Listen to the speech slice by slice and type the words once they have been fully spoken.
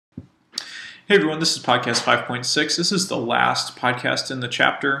Hey everyone, this is podcast 5.6. This is the last podcast in the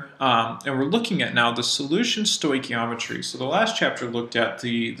chapter, and we're looking at now the solution stoichiometry. So the last chapter looked at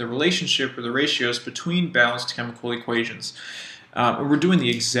the relationship or the ratios between balanced chemical equations. We're doing the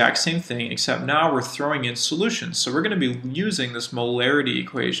exact same thing, except now we're throwing in solutions. So we're going to be using this molarity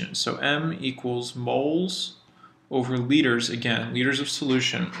equation. So M equals moles over liters, again, liters of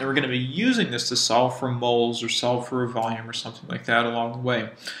solution. And we're going to be using this to solve for moles or solve for a volume or something like that along the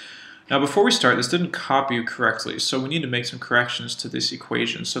way. Now before we start, this didn't copy correctly, so we need to make some corrections to this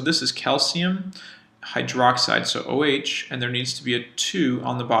equation. So this is calcium hydroxide, so OH, and there needs to be a 2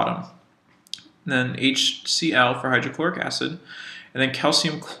 on the bottom. And then HCl for hydrochloric acid, and then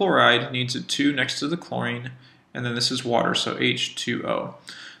calcium chloride needs a 2 next to the chlorine, and then this is water, so H2O.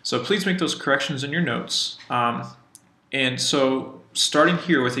 So please make those corrections in your notes. And so starting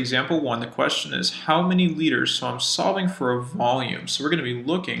here with example 1, the question is how many liters? So I'm solving for a volume. So we're going to be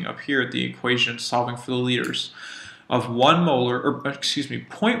looking up here at the equation solving for the liters of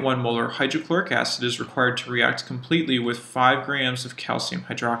 0.1 molar hydrochloric acid is required to react completely with 5 grams of calcium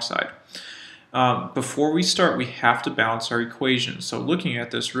hydroxide. Before we start, we have to balance our equation. So looking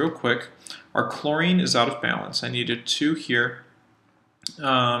at this real quick, our chlorine is out of balance. I need a 2 here.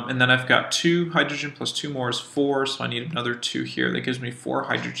 And then I've got 2 hydrogen plus 2 more is 4, so I need another 2 here. That gives me 4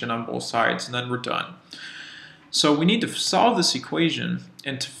 hydrogen on both sides, and then we're done. So we need to solve this equation,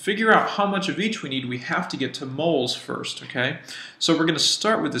 and to figure out how much of each we need, we have to get to moles first, okay? So we're going to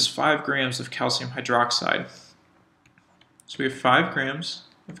start with this 5 grams of calcium hydroxide. So we have 5 grams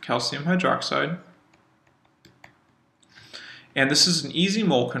of calcium hydroxide. And this is an easy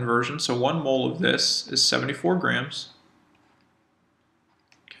mole conversion, so 1 mole of this is 74 grams.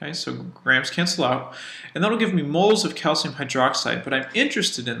 Okay, so grams cancel out, and that'll give me moles of calcium hydroxide, but I'm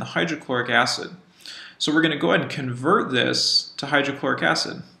interested in the hydrochloric acid. So we're going to go ahead and convert this to hydrochloric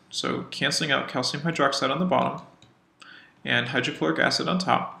acid. So canceling out calcium hydroxide on the bottom and hydrochloric acid on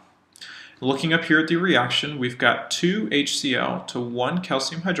top. Looking up here at the reaction, we've got 2 HCl to 1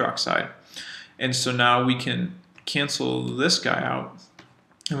 calcium hydroxide, and so now we can cancel this guy out.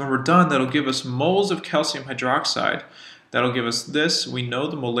 And when we're done, that'll give us moles of calcium hydroxide. That'll give us this. We know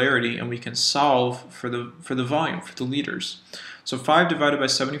the molarity, and we can solve for the volume, for the liters. So 5 divided by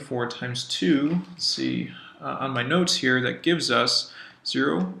 74 times 2, let's see, on my notes here, that gives us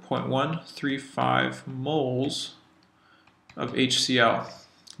 0.135 moles of HCl.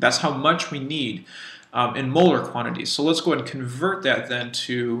 That's how much we need in molar quantities. So let's go ahead and convert that then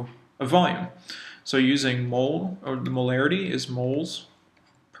to a volume. So using mole, or the molarity is moles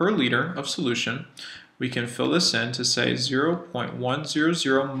per liter of solution. We can fill this in to say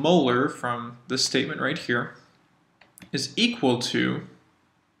 0.100 molar from this statement right here is equal to,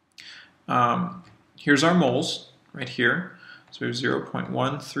 here's our moles right here, so we have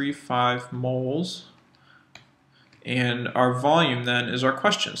 0.135 moles, and our volume then is our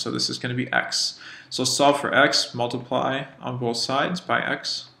question, so this is going to be x. So solve for x, multiply on both sides by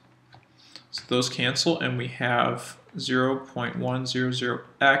x, so those cancel, and we have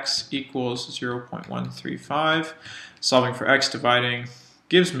 0.100x equals 0.135. Solving for x dividing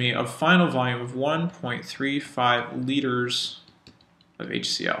gives me a final volume of 1.35 liters of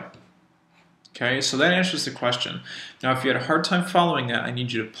HCl. Okay, so that answers the question. Now if you had a hard time following that, I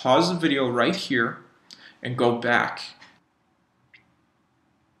need you to pause the video right here and go back.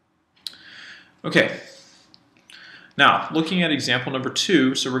 Okay. Now, looking at example number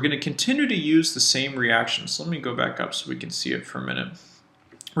 2, so we're going to continue to use the same reaction. So let me go back up so we can see it for a minute.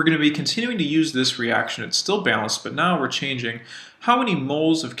 We're going to be continuing to use this reaction. It's still balanced, but now we're changing how many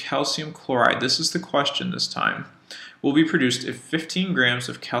moles of calcium chloride, this is the question this time, will be produced if 15 grams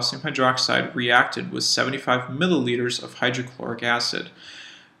of calcium hydroxide reacted with 75 milliliters of hydrochloric acid.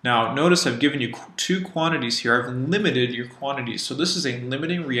 Now, notice I've given you 2 quantities here. I've limited your quantities. So this is a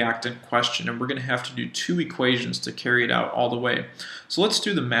limiting reactant question, and we're going to have to do 2 equations to carry it out all the way. So let's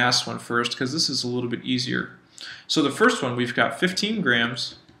do the mass one first, because this is a little bit easier. So the first one, we've got 15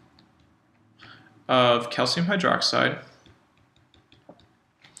 grams of calcium hydroxide,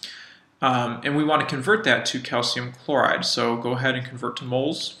 and we want to convert that to calcium chloride. So go ahead and convert to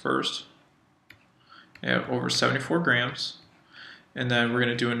moles first, over 74 grams. And then we're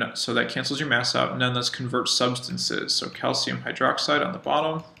going to do, so that cancels your mass out, and then let's convert substances. So calcium hydroxide on the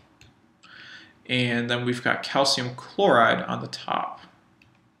bottom, and then we've got calcium chloride on the top.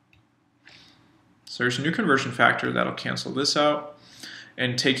 So there's a new conversion factor that'll cancel this out,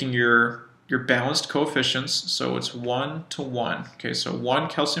 and taking your balanced coefficients, so it's 1 to 1. Okay, so 1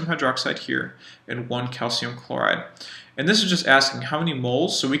 calcium hydroxide here, and 1 calcium chloride. And this is just asking how many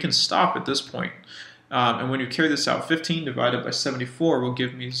moles, so we can stop at this point. And when you carry this out, 15 divided by 74 will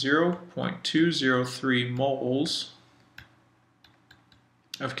give me 0.203 moles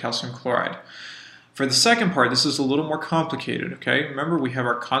of calcium chloride. For the second part, this is a little more complicated, okay? Remember, we have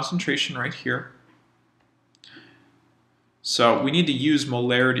our concentration right here. So we need to use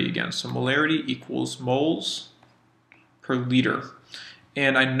molarity again. So molarity equals moles per liter.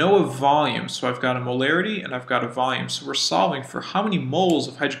 And I know a volume, so I've got a molarity and I've got a volume. So we're solving for how many moles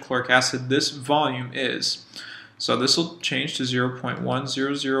of hydrochloric acid this volume is. So this will change to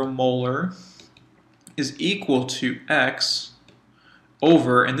 0.100 molar is equal to X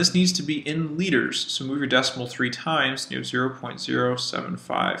over, and this needs to be in liters. So move your decimal 3 times, and you have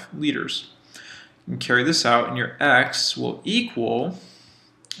 0.075 liters. You can carry this out, and your X will equal,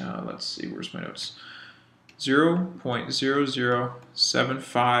 let's see, where's my notes?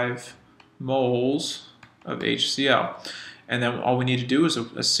 0.0075 moles of HCl. And then all we need to do is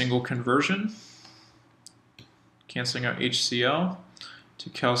a single conversion, canceling out HCl to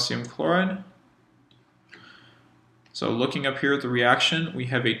calcium chloride. So looking up here at the reaction, we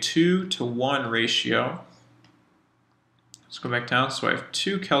have a 2-to-1 ratio. Let's go back down. So I have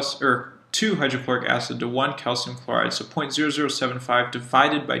 2 hydrochloric acid to 1 calcium chloride. So 0.0075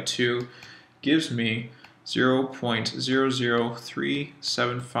 divided by 2 gives me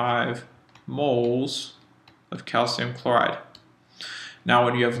 0.00375 moles of calcium chloride. Now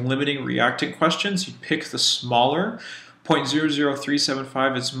when you have limiting reactant questions, you pick the smaller.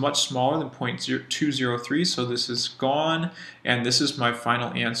 0.00375 is much smaller than 0.203, so this is gone, and this is my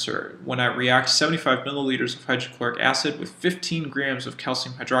final answer. When I react 75 milliliters of hydrochloric acid with 15 grams of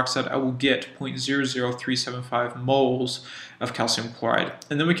calcium hydroxide, I will get 0.00375 moles of calcium chloride.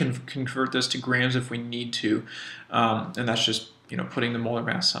 And then we can convert this to grams if we need to, and that's just putting the molar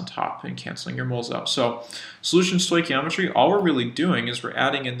mass on top and canceling your moles out. So solution stoichiometry, all we're really doing is we're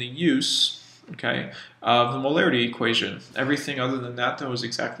adding in the use, okay, of the molarity equation. Everything other than that, was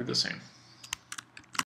exactly the same.